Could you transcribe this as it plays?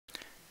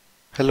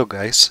Hello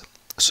guys,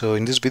 so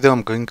in this video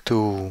I'm going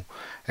to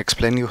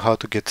explain you how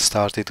to get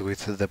started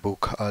with the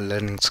book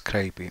Learning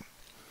Scrapy.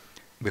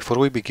 Before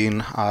we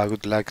begin, I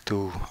would like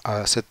to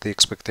set the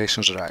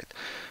expectations right.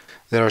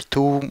 There are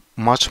two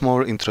much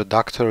more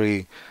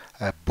introductory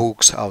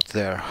books out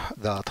there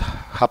that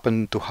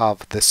happen to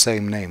have the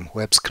same name,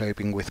 Web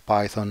Scraping with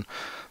Python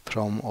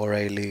from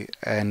O'Reilly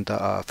and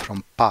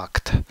from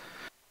Pact.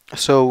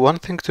 So one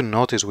thing to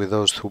notice with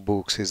those two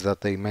books is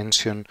that they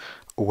mention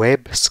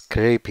web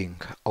scraping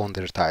on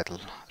their title,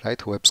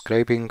 right? Web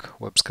scraping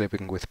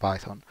with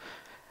Python.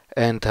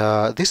 And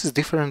this is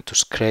different to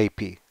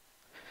Scrapy.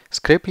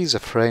 Scrapy is a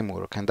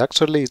framework, and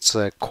actually it's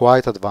a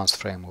quite advanced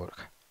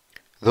framework.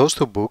 Those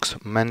two books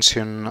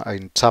mention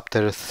in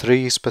chapter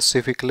 3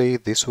 specifically,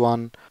 this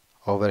one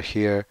over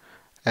here,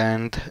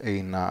 and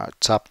in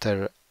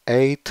chapter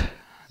 8,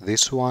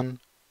 this one,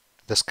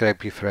 the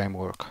Scrapy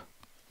framework.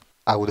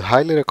 I would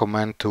highly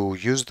recommend to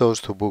use those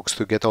two books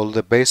to get all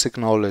the basic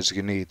knowledge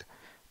you need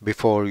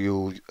before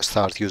you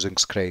start using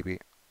Scrapy.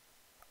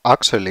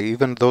 Actually,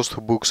 even those two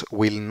books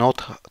will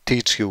not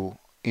teach you,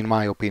 in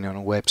my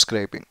opinion, web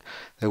scraping.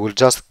 They will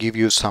just give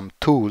you some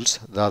tools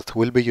that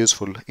will be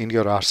useful in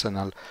your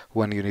arsenal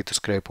when you need to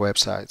scrape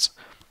websites.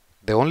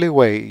 The only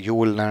way you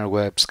will learn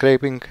web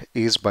scraping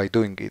is by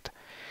doing it.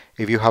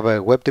 If you have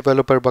a web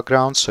developer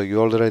background, so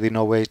you already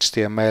know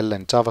HTML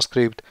and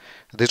JavaScript,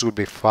 this will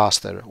be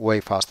faster,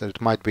 way faster.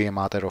 It might be a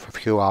matter of a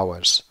few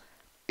hours.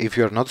 If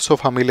you're not so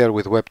familiar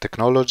with web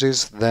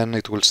technologies, then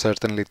it will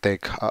certainly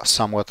take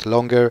somewhat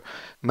longer,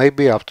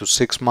 maybe up to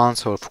 6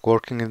 months of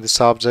working in the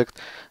subject.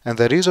 And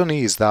the reason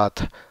is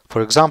that,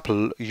 for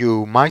example,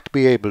 you might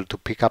be able to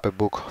pick up a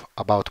book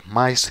about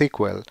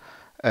MySQL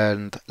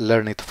and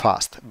learn it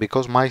fast,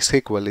 because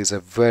MySQL is a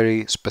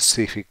very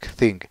specific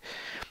thing.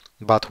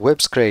 But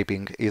web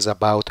scraping is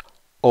about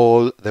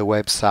all the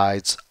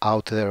websites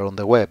out there on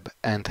the web,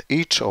 and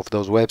each of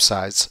those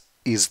websites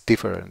is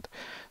different.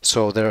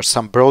 So there are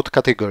some broad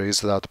categories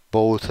that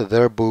both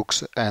their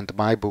books and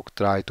my book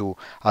try to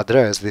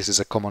address. This is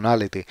a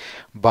commonality.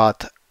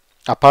 But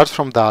apart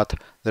from that,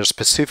 there are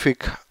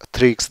specific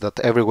tricks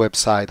that every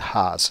website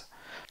has.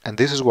 And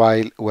this is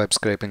why web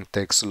scraping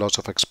takes lots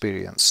of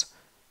experience.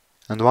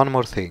 And one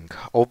more thing,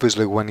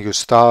 obviously when you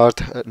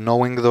start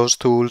knowing those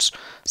tools,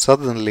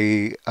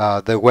 suddenly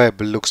the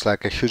web looks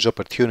like a huge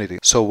opportunity.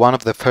 So one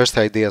of the first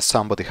ideas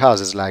somebody has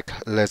is like,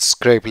 let's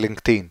scrape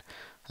LinkedIn,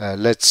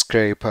 let's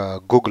scrape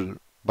Google.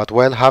 But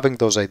while having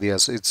those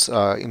ideas, it's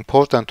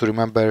important to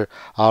remember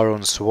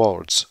Aaron's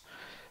words.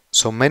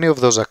 So many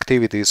of those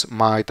activities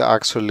might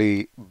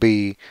actually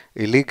be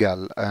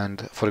illegal,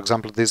 and for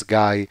example this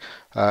guy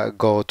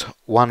got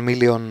 1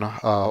 million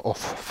of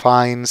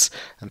fines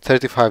and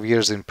 35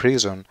 years in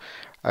prison,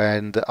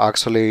 and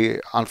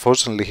actually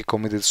unfortunately he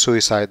committed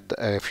suicide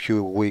a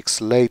few weeks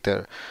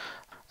later.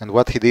 And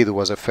what he did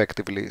was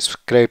effectively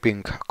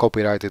scraping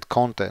copyrighted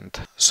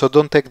content. So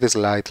don't take this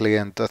lightly,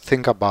 and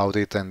think about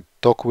it and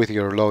talk with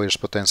your lawyers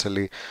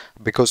potentially,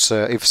 because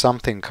if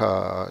something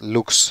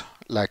looks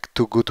like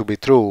too good to be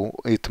true,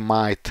 it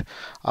might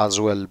as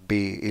well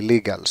be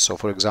illegal. So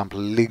for example,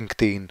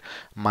 LinkedIn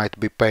might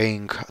be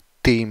paying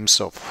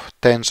teams of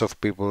tens of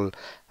people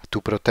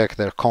to protect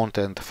their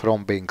content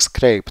from being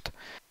scraped.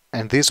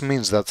 And this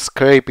means that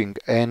scraping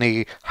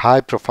any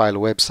high profile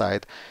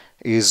website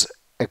is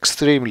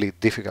extremely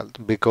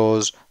difficult,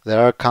 because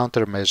there are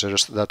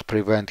countermeasures that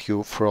prevent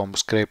you from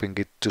scraping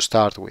it to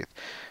start with.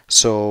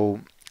 So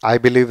I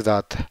believe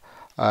that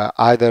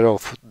either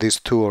of these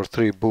 2 or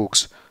 3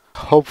 books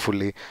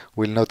hopefully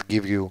will not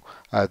give you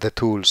the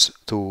tools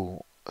to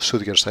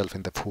shoot yourself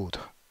in the foot.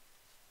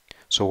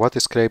 So what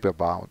is Scrapy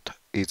about?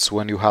 It's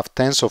when you have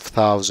tens of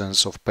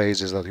thousands of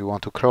pages that you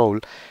want to crawl,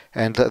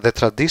 and the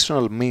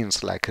traditional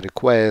means like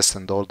requests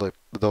and all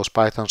those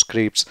Python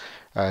scripts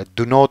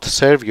do not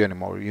serve you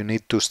anymore. You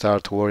need to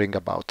start worrying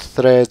about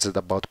threads and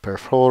about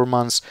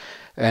performance,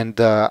 and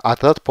at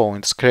that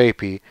point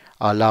Scrapy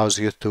allows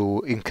you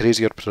to increase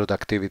your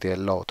productivity a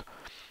lot.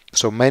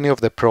 So many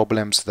of the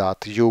problems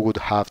that you would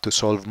have to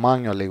solve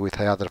manually with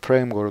other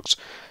frameworks,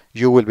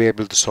 you will be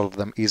able to solve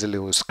them easily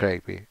with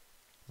Scrapy.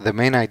 The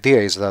main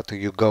idea is that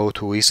you go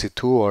to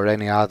EC2 or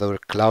any other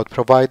cloud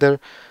provider,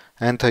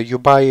 and you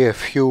buy a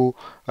few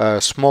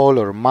small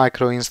or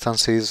micro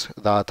instances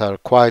that are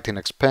quite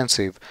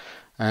inexpensive,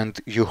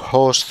 and you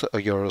host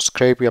your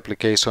Scrapy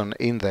application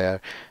in there,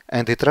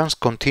 and it runs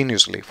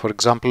continuously, for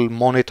example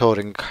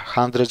monitoring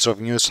hundreds of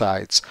new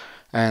sites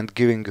and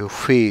giving you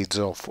feeds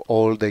of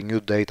all the new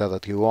data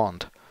that you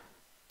want.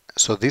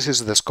 So this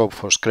is the scope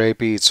for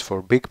Scrapy. It's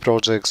for big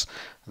projects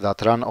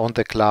that run on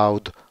the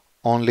cloud,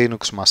 on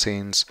Linux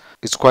machines.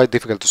 It's quite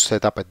difficult to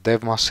set up a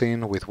dev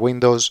machine with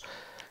Windows,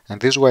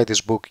 and this is why this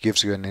book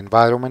gives you an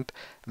environment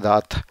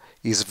that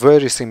is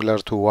very similar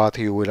to what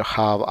you will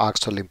have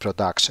actually in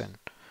production.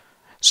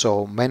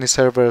 So many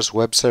servers,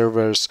 web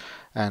servers,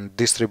 and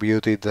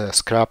distributed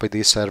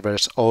Scrapy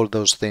servers, all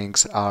those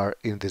things are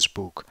in this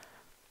book.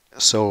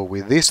 So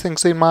with these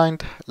things in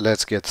mind,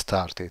 let's get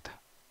started.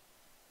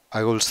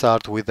 I will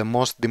start with the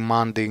most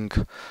demanding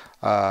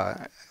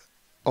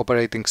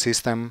operating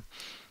system.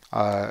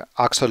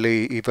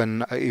 Actually,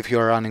 even if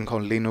you're running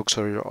on Linux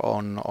or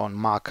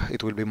on Mac,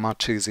 it will be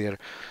much easier.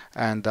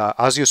 And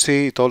as you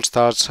see, it all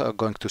starts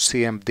going to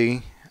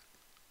CMD.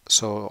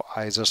 So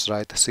I just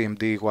write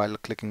CMD while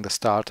clicking the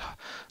start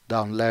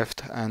down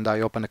left, and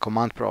I open a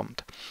command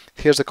prompt.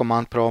 Here's the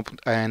command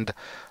prompt, and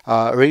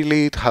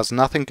really it has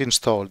nothing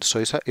installed. So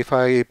if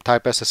I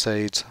type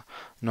SSH,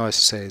 no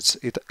SSH.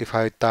 If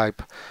I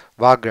type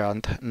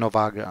Vagrant, no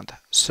Vagrant.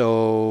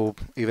 So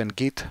even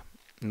Git,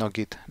 no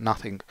Git,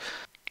 nothing.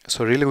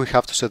 So really we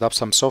have to set up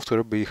some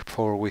software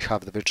before we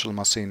have the virtual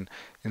machine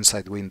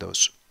inside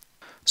Windows.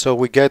 So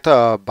we get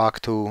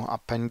back to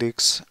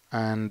Appendix,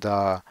 and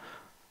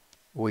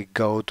we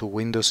go to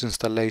Windows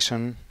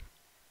installation,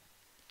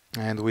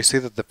 and we see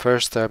that the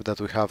first step that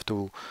we have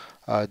to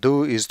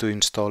do is to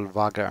install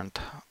Vagrant.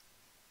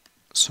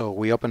 So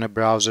we open a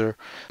browser.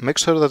 Make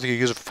sure that you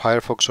use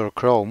Firefox or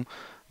Chrome,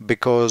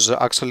 because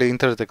actually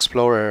Internet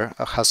Explorer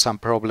has some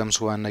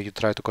problems when you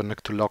try to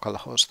connect to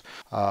localhost.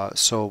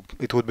 So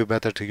it would be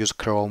better to use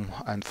Chrome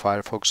and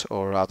Firefox,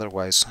 or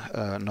otherwise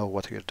know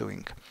what you're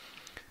doing.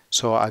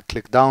 So I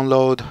click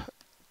download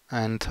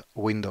and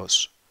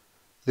Windows.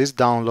 This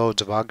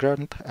downloads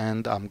Vagrant,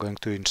 and I'm going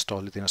to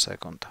install it in a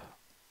second.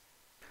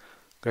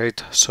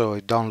 Great, so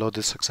it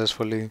downloaded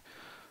successfully.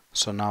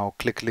 So now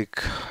click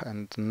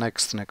and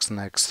next,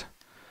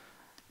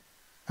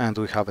 and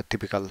we have a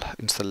typical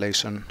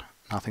installation,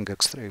 nothing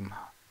extreme.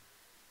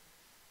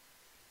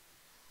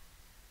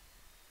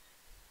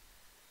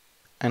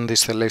 And the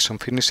installation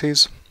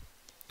finishes,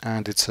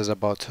 and it says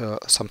about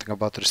something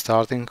about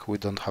restarting. We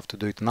don't have to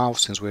do it now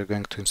since we're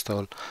going to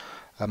install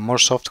more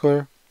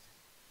software.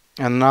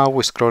 And now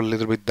we scroll a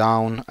little bit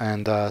down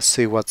and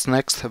see what's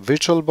next.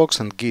 VirtualBox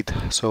and Git.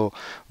 So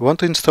we want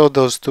to install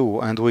those two,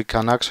 and we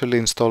can actually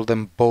install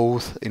them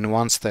both in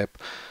one step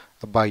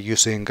by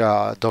using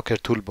Docker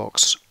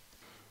Toolbox.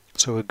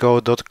 So we go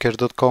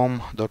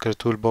docker.com, Docker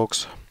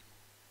Toolbox,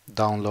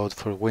 download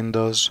for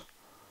Windows.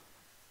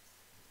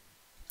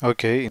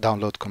 Okay,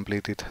 download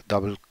completed.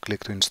 Double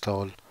click to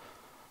install.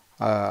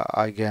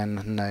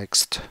 Again,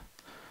 next.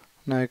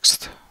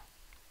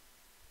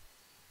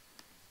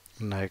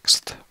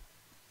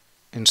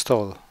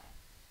 Install.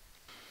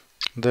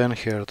 Then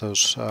here are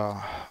those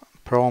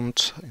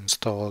prompts,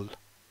 install,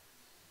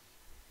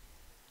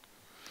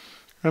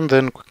 and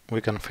then we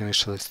can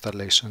finish the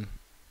installation.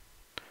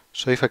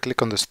 So if I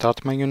click on the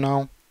start menu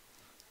now,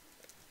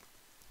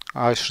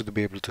 I should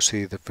be able to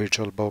see the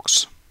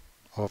VirtualBox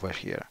over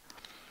here.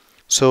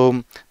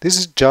 So this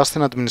is just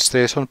an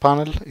administration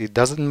panel. It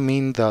doesn't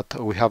mean that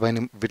we have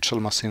any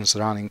virtual machines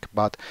running,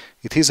 but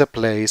it is a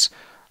place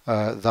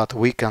that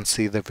we can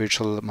see the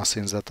virtual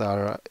machines that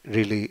are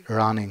really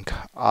running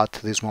at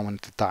this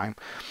moment in time.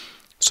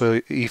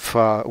 So if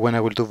when I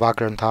will do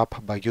Vagrant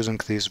app by using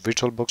this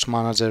VirtualBox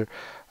manager,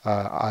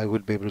 I will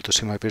be able to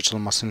see my virtual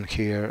machine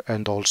here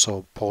and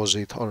also pause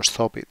it or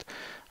stop it.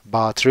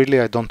 But really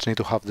I don't need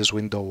to have this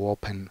window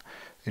open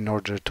in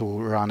order to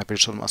run a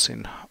virtual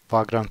machine.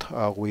 Vagrant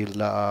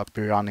will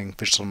be running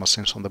virtual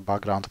machines on the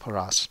background for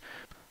us.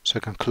 So I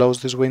can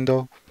close this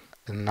window,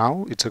 and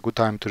now it's a good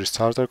time to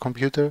restart our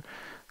computer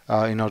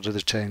in order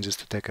the changes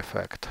to take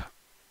effect.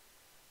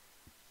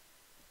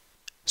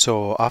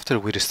 So after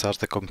we restart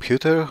the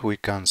computer, we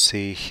can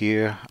see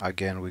here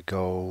again we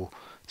go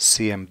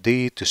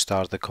CMD to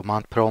start the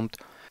command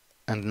prompt,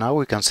 and now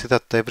we can see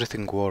that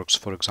everything works.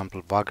 For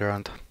example,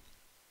 Vagrant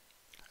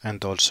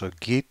and also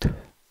Git,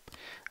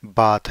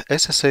 but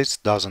SSH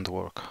doesn't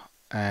work.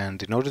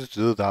 And in order to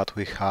do that,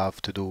 we have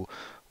to do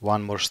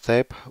one more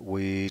step,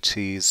 which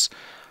is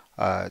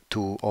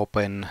to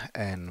open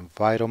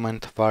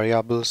environment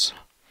variables,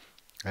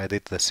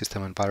 edit the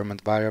system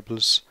environment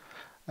variables,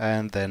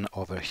 and then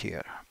over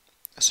here.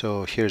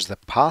 So here's the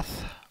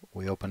path.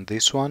 We open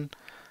this one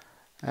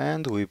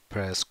and we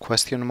press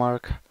question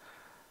mark,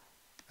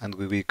 and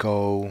we will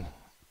go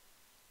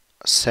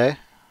C,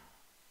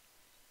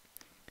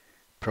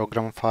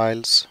 program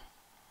files,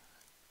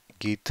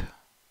 git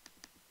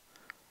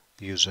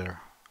user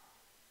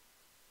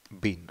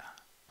bin.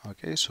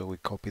 Okay, so we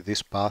copy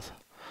this path.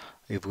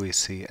 If we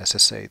see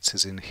SSH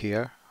is in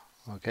here,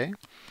 okay.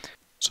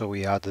 So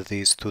we add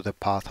this to the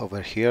path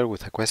over here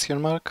with a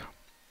question mark,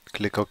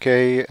 click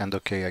OK and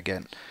OK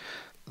again.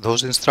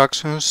 Those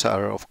instructions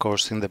are of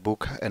course in the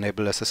book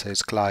Enable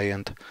SSH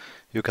Client.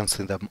 You can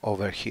see them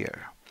over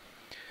here.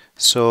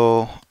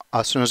 So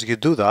as soon as you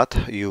do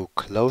that, you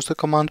close the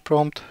command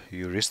prompt,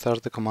 you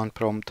restart the command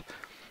prompt,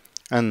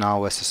 and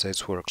now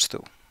SSH works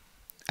too.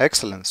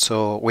 Excellent,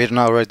 so we're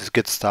now ready to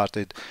get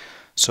started.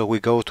 So we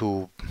go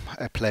to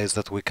a place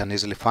that we can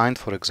easily find,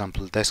 for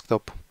example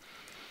desktop.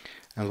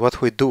 And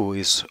what we do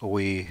is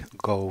we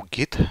go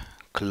git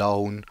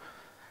clone,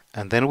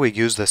 and then we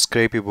use the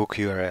Scrapy book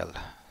URL.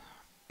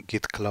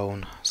 Git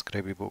clone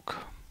Scrapy book.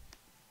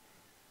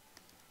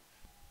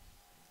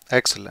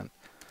 Excellent.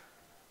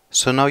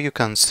 So now you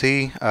can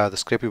see the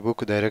Scrapy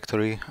book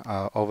directory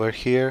over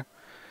here,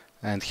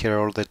 and here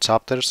are all the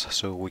chapters.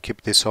 So we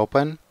keep this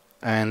open,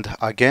 And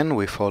again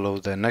we follow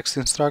the next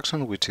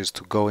instruction, which is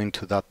to go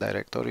into that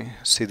directory,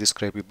 cd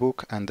Scrapy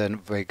book, and then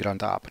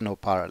Vagrant app, no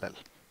parallel.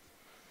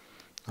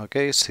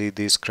 Okay,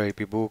 cd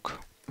Scrapy book,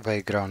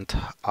 Vagrant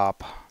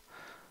app,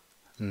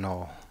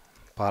 no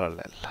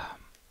parallel.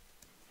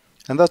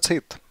 And that's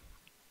it.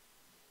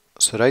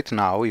 So right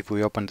now, if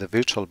we open the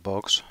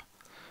VirtualBox,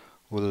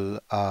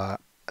 we'll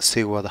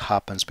see what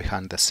happens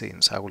behind the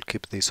scenes. I will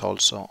keep this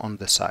also on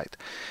the side,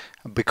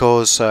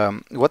 because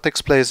what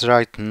takes place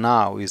right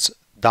now is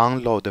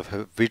download of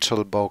a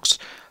VirtualBox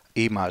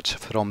image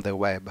from the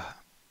web.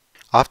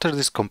 After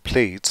this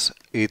completes,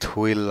 it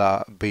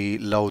will be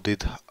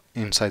loaded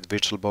inside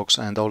VirtualBox,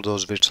 and all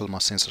those virtual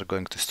machines are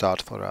going to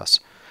start for us.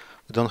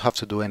 We don't have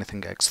to do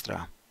anything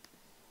extra.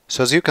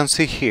 So as you can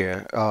see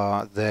here,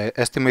 the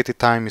estimated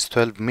time is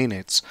 12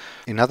 minutes.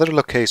 In other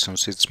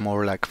locations it's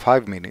more like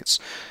 5 minutes,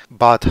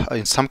 but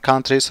in some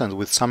countries and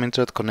with some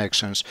internet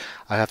connections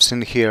I have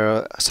seen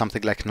here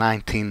something like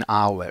 19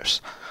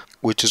 hours,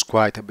 which is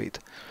quite a bit.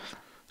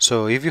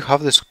 So if you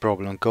have this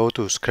problem, go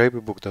to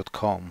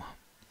scrapybook.com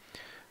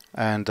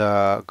and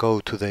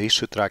go to the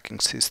issue tracking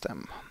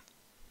system,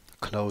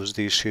 close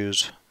the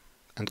issues,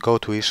 and go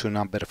to issue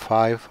number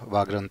 5,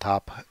 Vagrant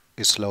app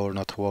is slow or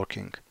not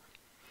working.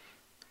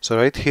 So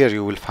right here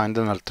you will find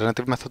an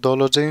alternative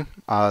methodology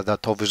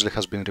that obviously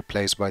has been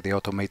replaced by the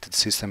automated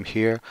system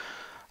here.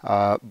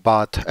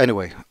 But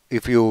anyway,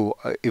 if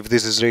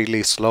this is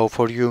really slow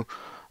for you,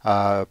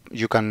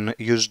 you can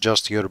use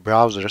just your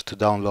browser to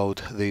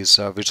download this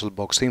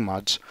VirtualBox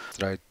image.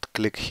 Right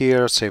click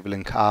here, save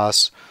link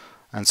as,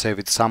 and save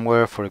it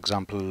somewhere, for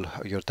example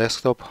your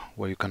desktop,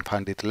 where you can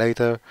find it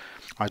later.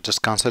 I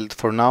just cancel it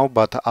for now,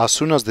 but as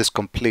soon as this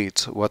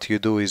completes, what you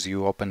do is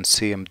you open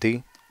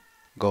CMD,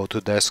 go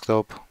to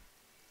desktop,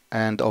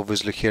 and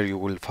obviously here you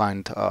will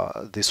find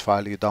this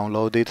file you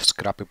downloaded,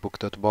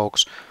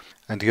 scrapybook.box,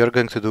 and you're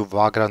going to do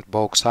Vagrant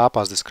box app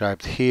as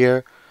described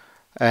here,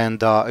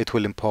 and it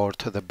will import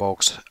the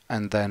box,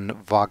 and then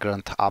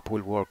Vagrant app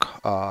will work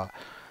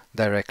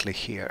directly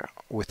here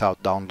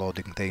without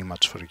downloading the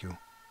image for you.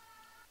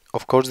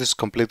 Of course, this is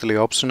completely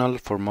optional.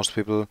 For most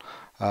people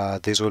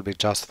this will be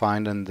just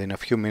fine, and in a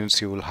few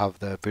minutes you will have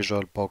the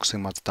VirtualBox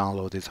image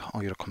downloaded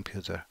on your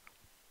computer.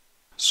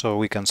 So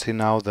we can see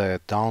now the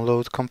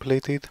download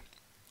completed,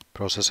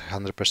 process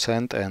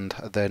 100%, and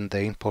then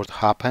the import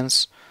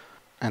happens.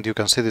 And you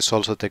can see this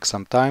also takes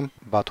some time,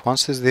 but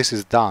once this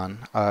is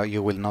done,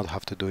 you will not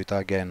have to do it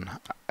again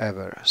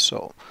ever.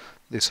 So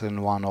this is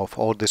an one-off.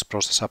 All this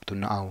process up to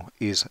now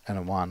is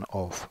a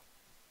one-off.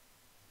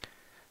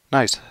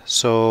 Nice.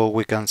 So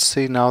we can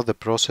see now the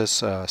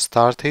process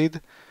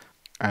started,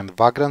 and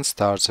Vagrant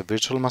starts a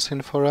virtual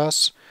machine for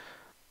us.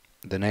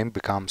 The name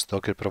becomes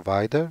Docker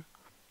provider.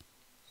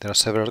 There are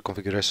several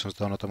configurations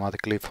done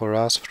automatically for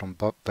us from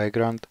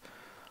Vagrant.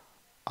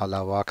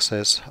 Allow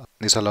access.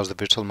 This allows the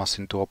virtual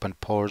machine to open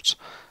ports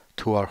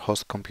to our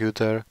host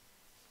computer.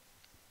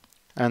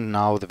 And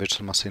now the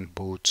virtual machine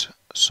boots,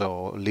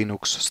 so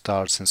Linux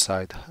starts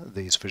inside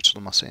these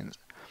virtual machines.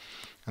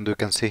 And we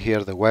can see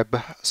here the web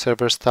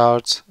server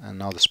starts, and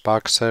now the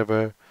Spark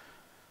server,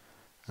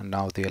 and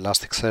now the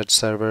Elasticsearch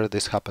server.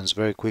 This happens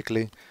very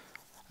quickly.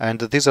 And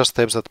these are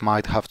steps that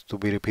might have to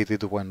be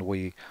repeated when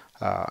we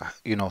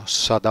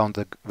shut down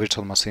the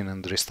virtual machine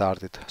and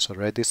restart it. So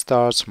Redis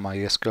starts,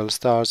 MySQL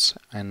starts,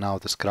 and now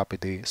the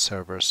Scrapy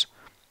servers.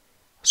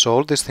 So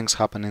all these things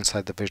happen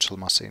inside the virtual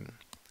machine.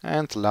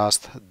 And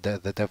last, the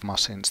dev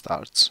machine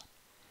starts.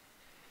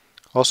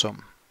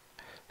 Awesome.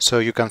 So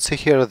you can see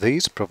here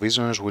these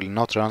provisioners will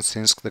not run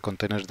since the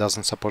container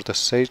doesn't support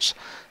SSH.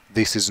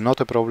 This is not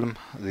a problem.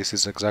 This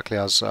is exactly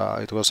as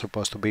it was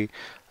supposed to be.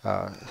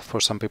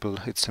 For some people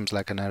it seems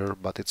like an error,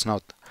 but it's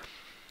not.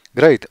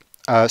 Great.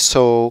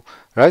 So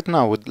right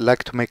now I would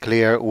like to make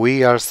clear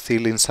we are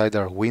still inside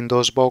our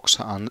Windows box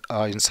and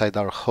inside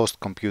our host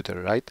computer,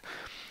 right?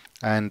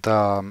 And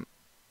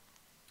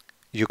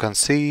you can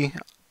see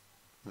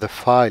the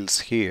files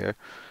here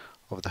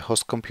of the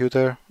host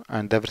computer,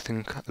 and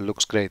everything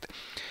looks great.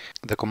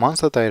 The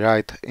commands that I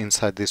write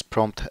inside this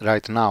prompt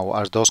right now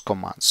are those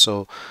commands.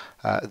 So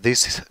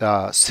this is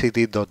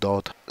cd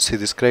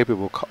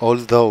Scrapybook, all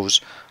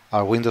those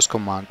are Windows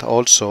command.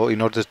 Also,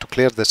 in order to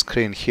clear the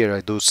screen here,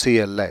 I do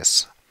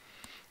CLS.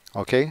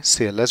 Okay,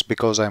 CLS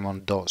because I'm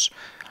on DOS.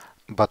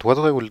 But what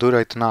I will do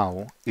right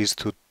now is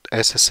to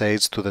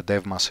SSH to the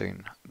dev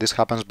machine. This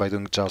happens by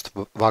doing just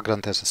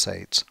Vagrant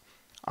SSH.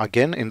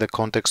 Again, in the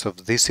context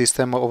of this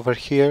system over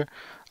here,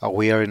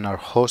 we are in our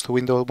host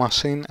Windows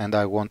machine, and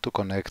I want to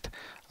connect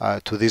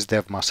to this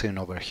dev machine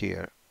over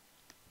here.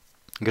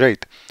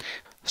 Great.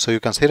 So you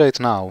can see right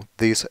now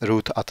this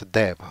root at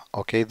dev.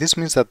 Okay, this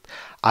means that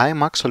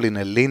I'm actually in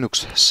a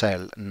Linux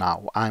shell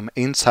now. I'm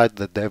inside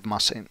the dev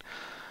machine.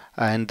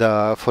 And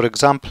for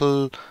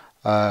example,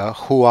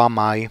 who am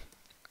I?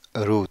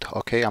 Root.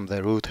 Okay, I'm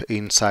the root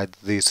inside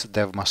this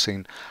dev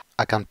machine.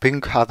 I can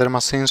ping other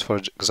machines. For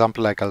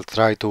example, like I'll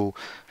try to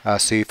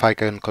see if I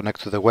can connect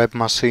to the web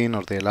machine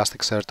or the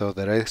Elasticsearch or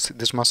the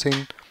Redis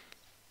machine.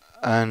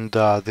 And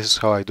this is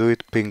how I do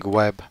it. Ping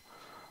web.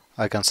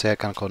 I can say I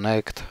can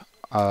connect.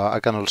 I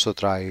can also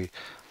try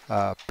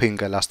ping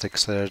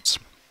Elasticsearch.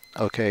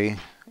 Okay,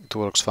 it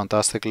works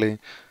fantastically.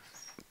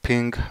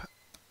 Ping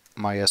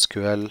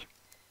MySQL.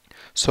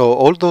 So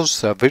all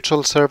those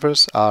virtual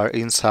servers are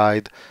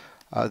inside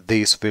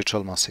this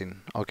virtual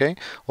machine. Okay.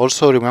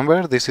 Also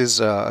remember, this is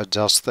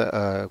just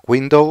a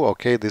window.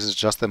 Okay, this is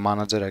just a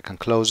manager. I can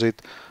close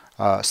it.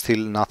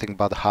 Still nothing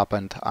bad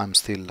happened. I'm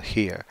still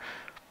here,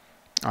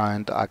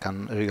 and I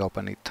can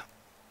reopen it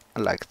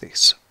like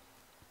this.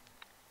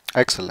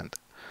 Excellent.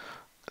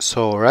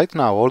 So right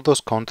now all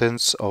those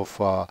contents of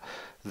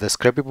the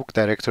Scrapy book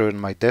directory in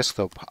my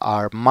desktop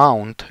are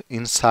mounted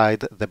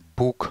inside the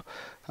book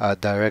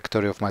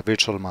directory of my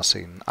virtual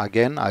machine.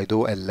 Again, I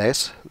do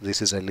ls,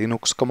 this is a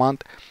Linux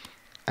command,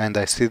 and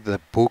I see the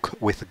book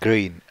with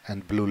green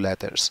and blue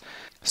letters.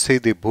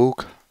 cd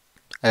book,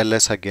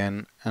 ls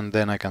again, and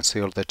then I can see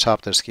all the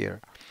chapters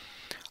here.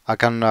 I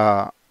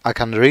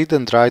can read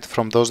and write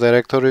from those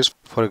directories.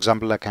 For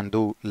example, I can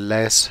do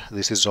less,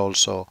 this is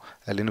also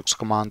a Linux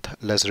command,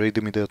 less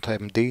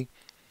readme.md,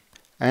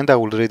 and I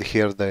will read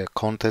here the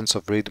contents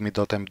of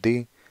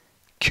readme.md,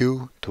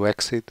 q to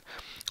exit,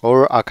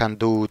 or I can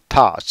do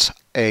touch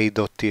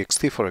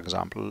a.txt, for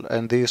example,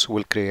 and this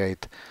will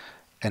create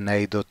an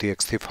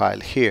a.txt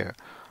file here.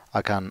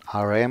 I can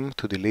rm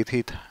to delete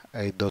it,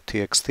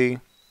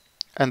 a.txt,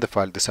 and the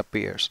file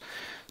disappears.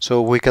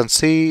 So we can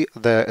see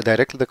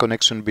directly the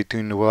connection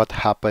between what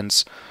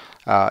happens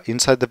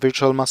inside the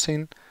virtual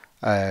machine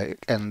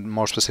and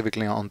more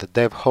specifically on the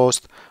dev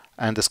host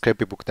and the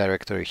Scrapy book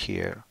directory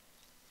here.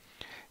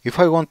 If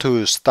I want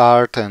to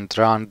start and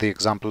run the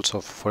examples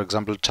of, for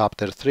example,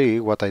 chapter 3,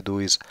 what I do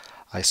is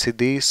I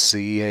cd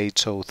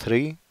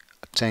cho3,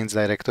 change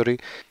directory,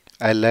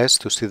 ls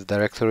to see the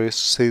directory,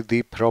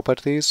 cd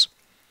properties,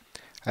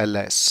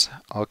 ls,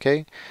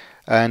 okay,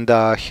 and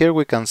here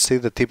we can see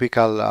the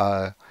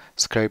typical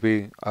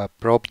Scrapy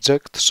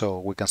project. So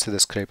we can see the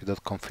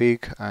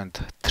scrapy.config and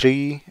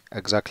 3,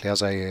 exactly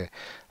as I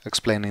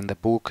explained in the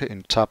book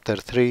in chapter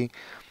 3,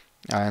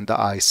 and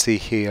I see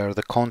here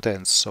the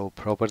contents, so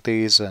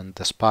properties and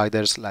the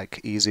spiders like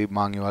easy,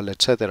 manual,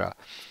 etc.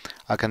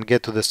 I can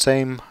get to the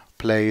same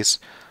place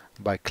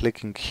by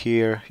clicking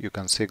here. You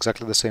can see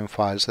exactly the same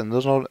files,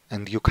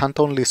 and you can't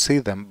only see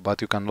them,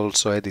 but you can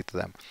also edit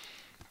them.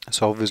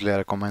 So obviously I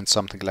recommend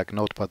something like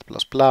Notepad++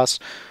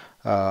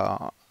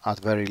 at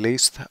very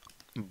least,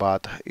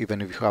 but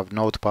even if you have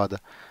Notepad,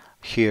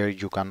 here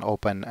you can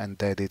open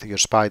and edit your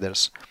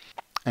spiders.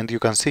 And you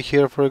can see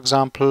here, for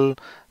example,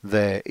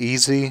 the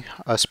easy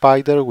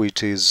spider,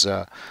 which is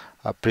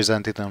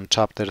presented on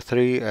chapter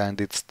 3, and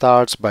it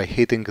starts by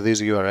hitting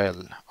this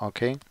URL.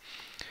 Okay,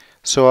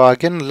 so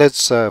again,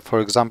 let's for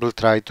example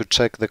try to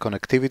check the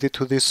connectivity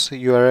to this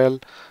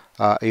URL.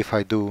 If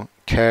I do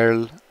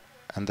curl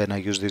and then I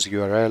use this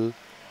URL,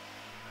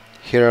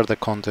 here are the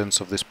contents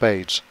of this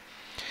page.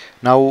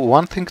 Now,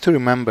 one thing to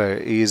remember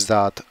is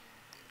that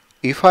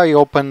if I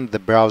open the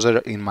browser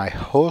in my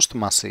host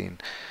machine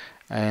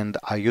and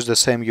I use the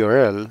same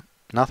URL,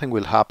 nothing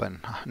will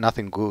happen,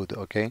 nothing good,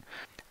 okay?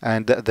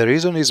 And the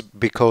reason is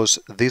because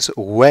this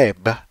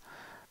web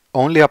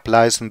only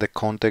applies in the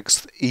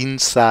context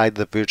inside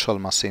the virtual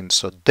machine.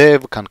 So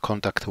dev can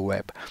contact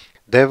web,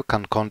 dev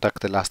can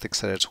contact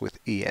Elasticsearch with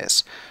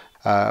ES.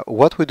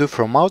 What we do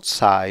from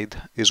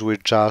outside is we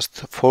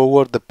just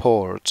forward the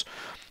ports,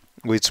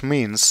 which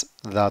means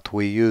that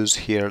we use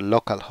here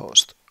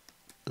localhost,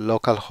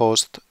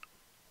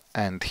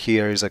 and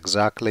here is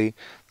exactly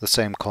the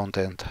same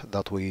content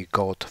that we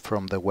got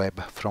from the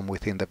web from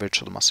within the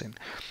virtual machine.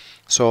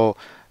 So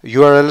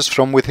URLs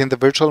from within the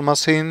virtual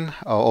machine,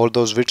 all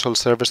those virtual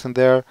servers in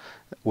there,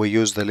 we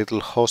use the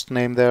little host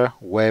name there,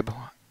 web,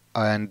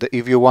 and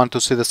if you want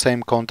to see the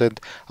same content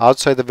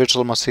outside the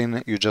virtual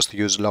machine, you just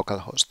use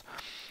localhost.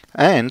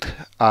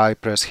 And I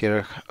press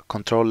here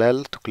Ctrl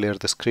L to clear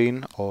the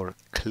screen, or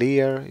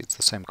clear, it's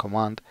the same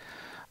command.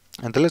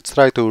 And let's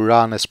try to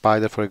run a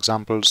spider, for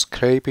example,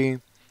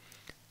 Scrapy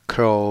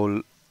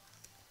crawl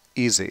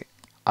easy.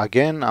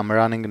 Again, I'm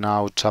running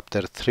now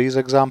chapter 3's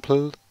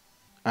example,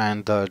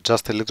 and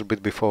just a little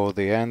bit before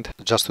the end,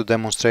 just to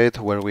demonstrate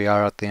where we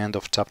are at the end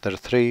of chapter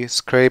 3,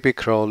 Scrapy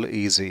crawl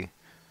easy.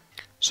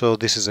 So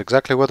this is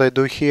exactly what I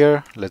do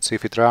here. Let's see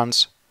if it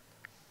runs.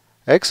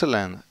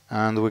 Excellent,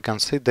 and we can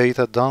see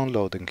data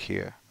downloading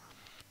here.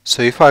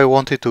 So if I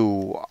wanted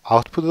to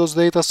output those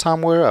data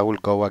somewhere, I will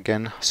go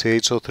again,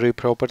 cho3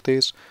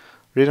 properties,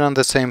 rerun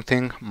the same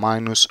thing,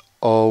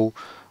 -o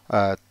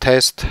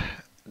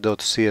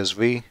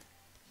test.csv,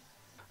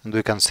 and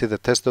we can see the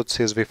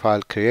test.csv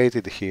file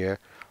created here,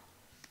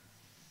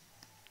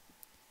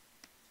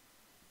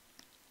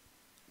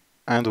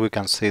 and we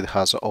can see it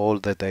has all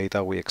the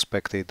data we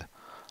expected,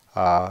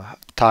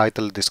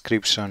 title,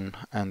 description,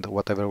 and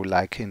whatever we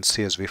like in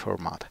CSV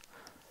format.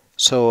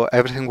 So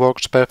everything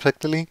works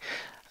perfectly,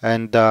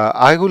 and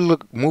I will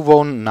move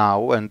on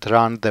now and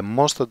run the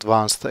most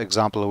advanced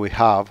example we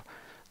have,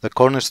 the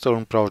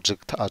Cornerstone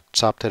project at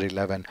chapter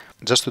 11,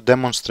 just to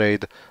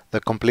demonstrate the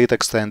complete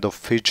extent of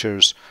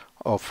features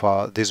of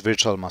this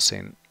virtual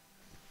machine.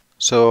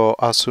 So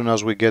as soon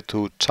as we get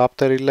to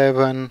chapter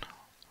 11,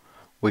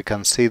 we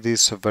can see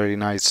this very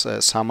nice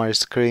summary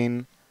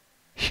screen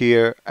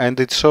here, and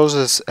it shows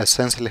us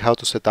essentially how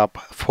to set up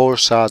 4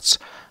 such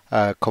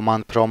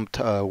command prompt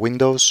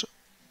windows.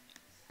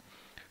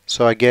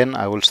 So again,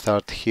 I will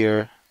start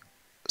here,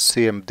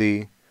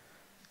 cmd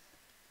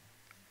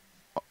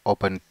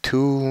open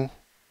 2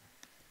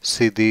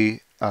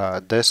 cd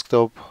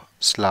desktop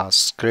slash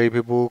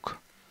scrapy book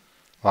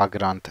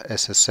vagrant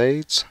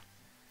ssh,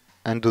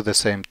 and do the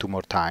same 2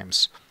 more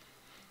times.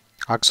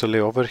 Actually,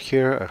 over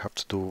here I have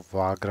to do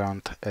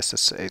vagrant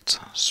ssh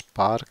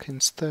spark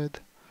instead.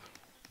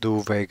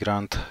 Do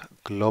vagrant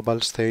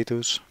global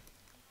status,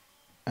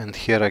 and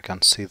here I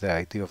can see the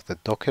ID of the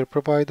Docker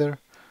provider,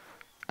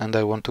 and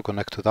I want to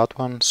connect to that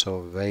one,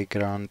 so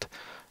vagrant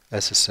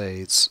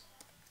ssh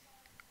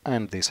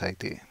and this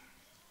ID.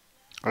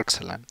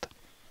 Excellent.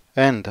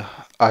 And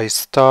I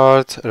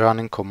start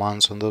running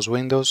commands on those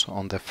windows.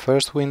 On the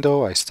first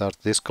window I start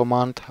this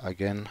command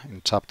again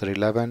in chapter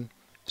 11.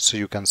 So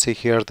you can see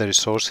here the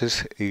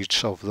resources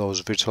each of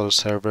those virtual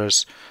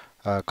servers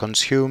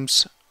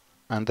consumes.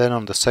 And then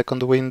on the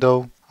second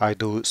window I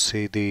do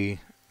cd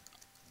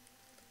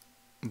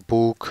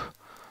book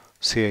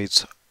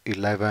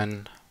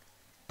ch11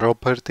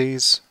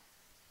 properties,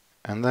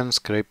 and then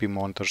Scrapy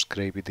monitor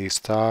Scrapy d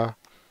star,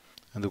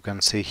 and you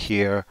can see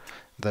here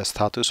the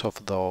status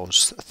of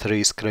those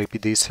 3 Scrapy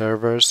d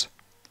servers.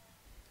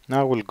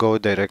 Now we'll go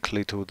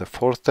directly to the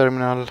fourth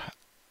terminal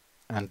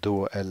and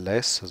do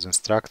ls as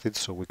instructed,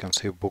 so we can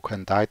see book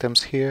and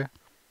items here,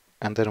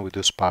 and then we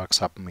do spark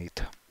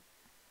submit.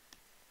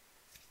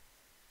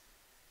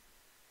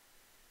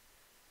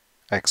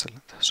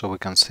 Excellent. So we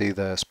can see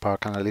the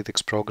Spark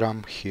Analytics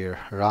program here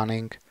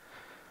running,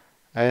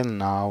 and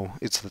now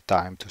it's the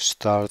time to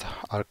start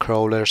our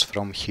crawlers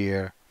from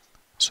here.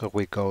 So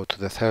we go to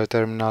the third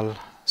terminal,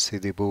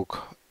 cd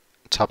book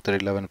chapter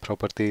 11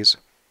 properties,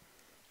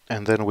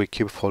 and then we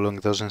keep following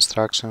those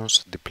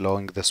instructions,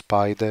 deploying the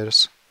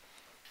spiders.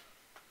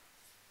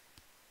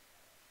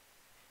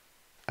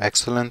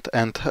 Excellent,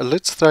 and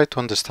let's try to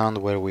understand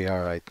where we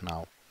are right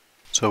now.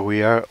 So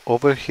we are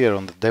over here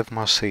on the dev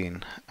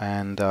machine,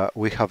 and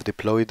we have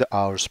deployed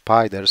our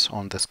spiders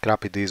on the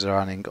ScrappyDs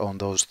running on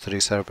those 3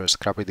 servers,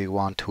 ScrappyD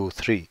 1, 2,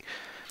 3.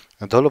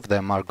 And all of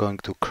them are going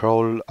to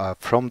crawl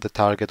from the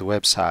target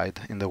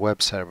website in the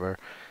web server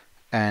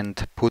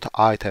and put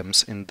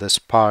items in the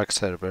Spark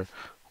server,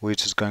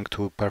 which is going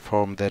to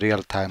perform the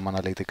real-time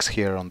analytics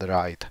here on the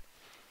right.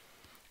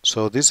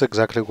 So this is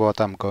exactly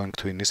what I'm going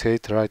to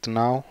initiate right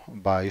now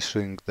by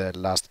issuing the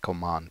last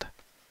command.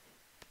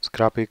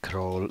 Scrapy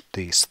crawl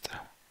dist.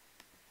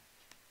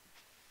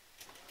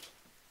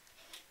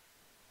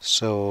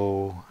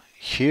 So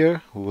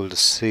here we will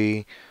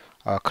see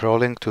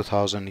crawling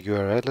 2000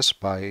 URLs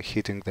by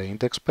hitting the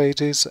index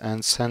pages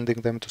and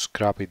sending them to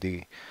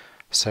ScrappyD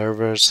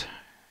servers.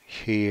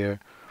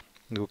 Here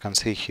you can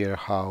see here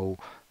how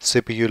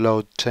CPU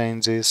load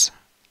changes.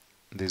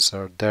 These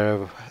are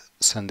dev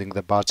sending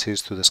the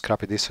batches to the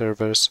ScrappyD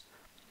servers,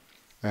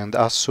 and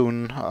as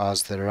soon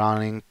as the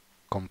running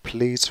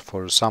completes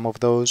for some of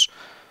those,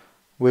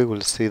 we will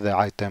see the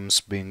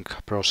items being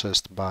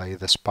processed by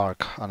the Spark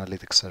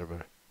Analytics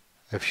server.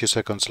 A few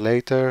seconds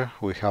later,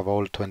 we have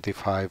all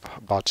 25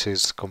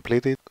 batches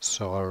completed,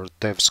 so our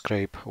dev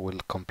scrape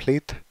will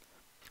complete.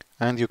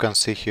 And you can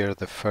see here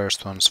the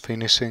first one's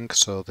finishing,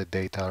 so the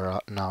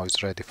data now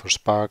is ready for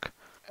Spark.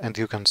 And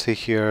you can see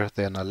here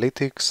the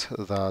analytics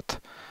that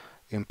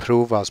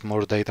improve as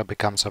more data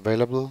becomes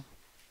available.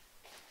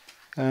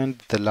 And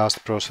the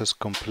last process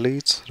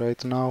completes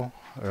right now,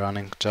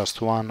 running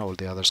just one, all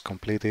the others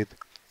completed.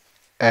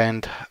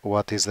 And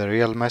what is the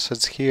real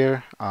message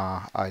here?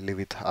 I leave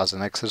it as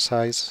an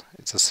exercise.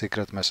 It's a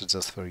secret message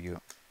just for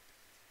you.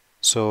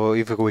 So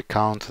if we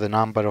count the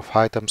number of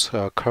items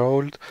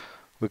crawled,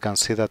 we can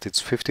see that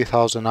it's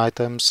 50,000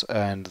 items,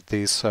 and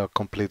this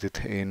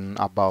completed in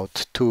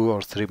about 2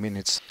 or 3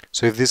 minutes.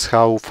 So if this is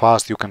how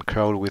fast you can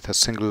crawl with a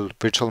single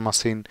virtual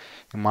machine,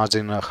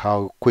 imagine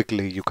how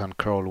quickly you can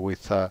crawl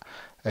with a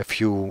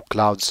few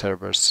cloud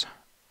servers.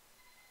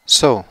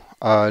 So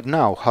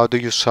now, how do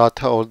you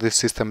shut all this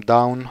system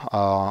down?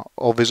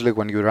 Obviously,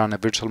 when you run a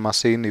virtual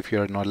machine, if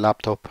you're on a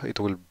laptop, it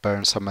will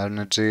burn some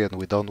energy, and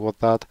we don't want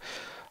that.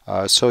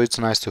 So it's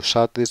nice to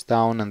shut this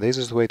down, and the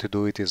easiest way to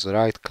do it is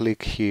right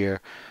click here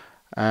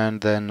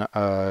and then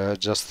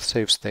just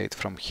save state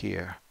from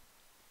here.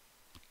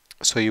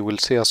 So you will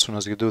see as soon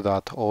as you do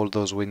that, all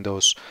those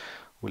windows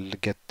will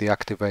get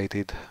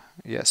deactivated.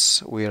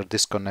 Yes, we are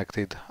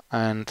disconnected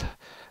and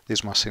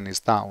this machine is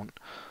down.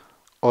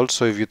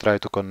 Also, if you try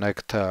to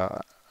connect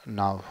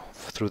now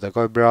through the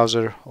web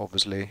browser,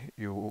 obviously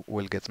you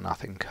will get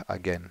nothing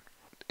again.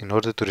 In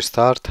order to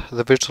restart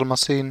the virtual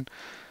machine,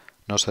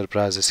 no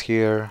surprises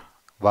here,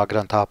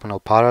 Vagrant app no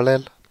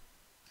parallel.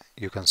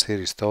 You can see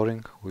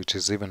restoring, which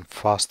is even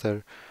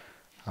faster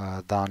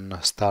than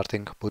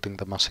booting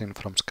the machine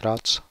from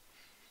scratch.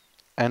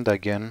 And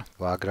again,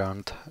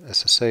 Vagrant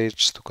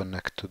SSH to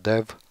connect to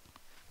dev.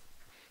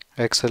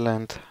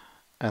 Excellent.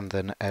 And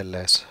then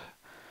ls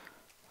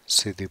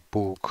cd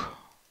book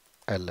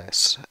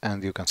ls,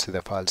 and you can see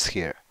the files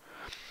here.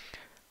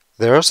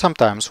 There are some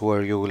times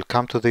where you will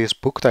come to this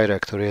book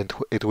directory and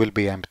it will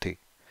be empty.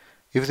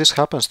 If this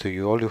happens to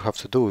you, all you have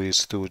to do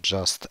is to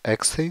just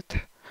exit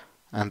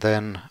and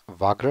then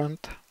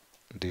vagrant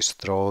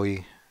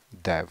destroy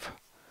dev.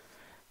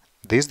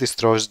 This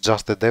destroys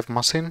just the dev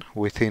machine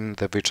within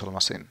the virtual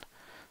machine.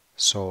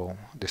 So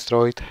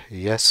destroy it,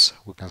 yes,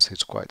 we can see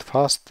it's quite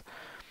fast.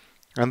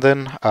 And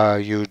then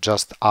you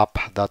just up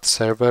that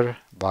server,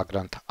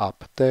 vagrant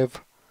up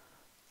dev,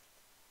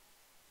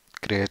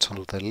 creates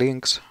all the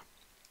links,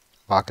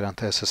 vagrant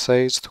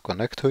SSH to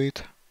connect to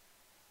it.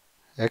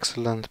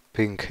 Excellent,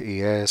 ping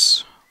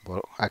ES,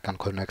 well, I can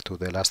connect to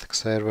the Elastic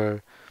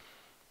server,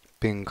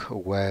 ping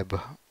web,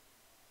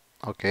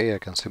 okay, I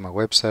can see my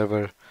web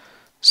server,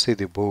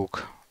 cd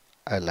book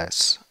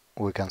ls,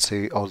 we can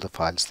see all the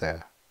files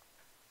there.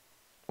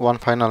 One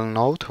final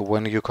note,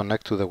 when you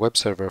connect to the web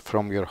server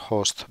from your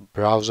host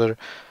browser,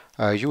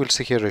 you will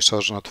see here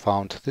resource not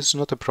found. This is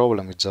not a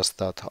problem, it's just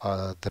that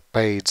the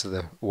page,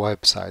 the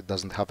website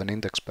doesn't have an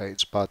index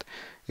page, but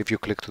if you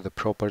click to the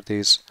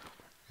properties,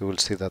 you will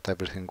see that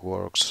everything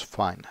works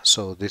fine.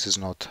 So this is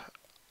not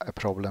a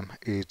problem,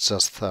 it's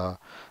just the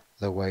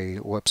way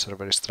web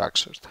server is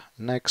structured.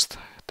 Next,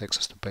 takes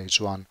us to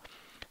page 1,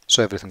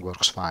 so everything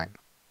works fine.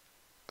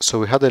 So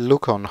we had a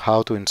look on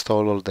how to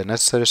install all the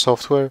necessary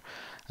software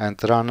and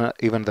run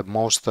even the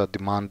most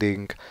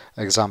demanding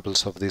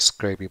examples of this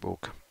Scrapy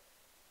book.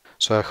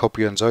 So I hope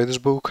you enjoy this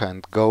book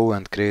and go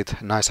and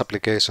create nice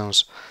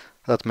applications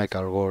that make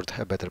our world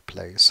a better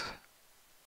place.